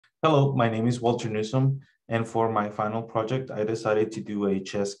Hello, my name is Walter Newsom, and for my final project, I decided to do a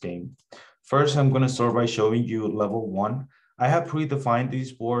chess game. First, I'm going to start by showing you level 1. I have predefined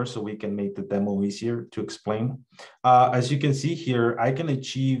these boards so we can make the demo easier to explain. As you can see here, I can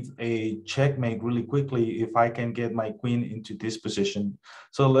achieve a checkmate really quickly if I can get my queen into this position.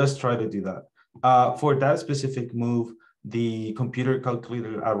 So let's try to do that. For that specific move, the computer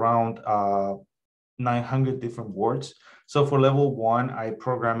calculated around 900 different words. So for level 1, I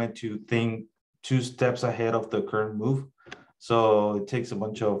program it to think 2 steps ahead of the current move. So it takes a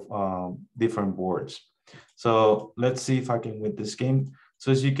bunch of different boards. So let's see if I can win this game.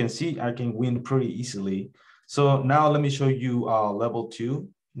 So as you can see, I can win pretty easily. So now let me show you level 2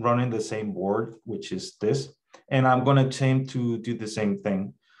 running the same board, which is this. And I'm going to attempt to do the same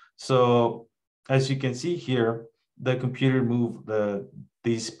thing. So as you can see here, the computer moved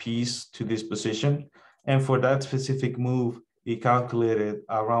this piece to this position. And for that specific move, it calculated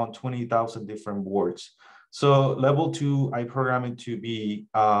around 20,000 different boards. So level 2, I program it to be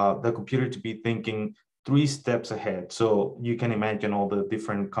the computer to be thinking 3 steps ahead. So you can imagine all the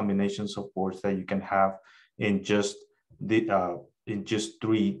different combinations of boards that you can have in just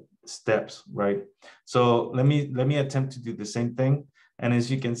 3 steps, right? So let me attempt to do the same thing. And as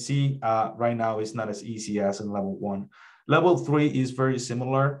you can see, right now it's not as easy as in level 1. Level 3 is very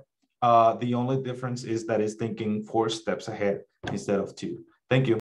similar. The only difference is that it's thinking 4 steps ahead instead of 2. Thank you.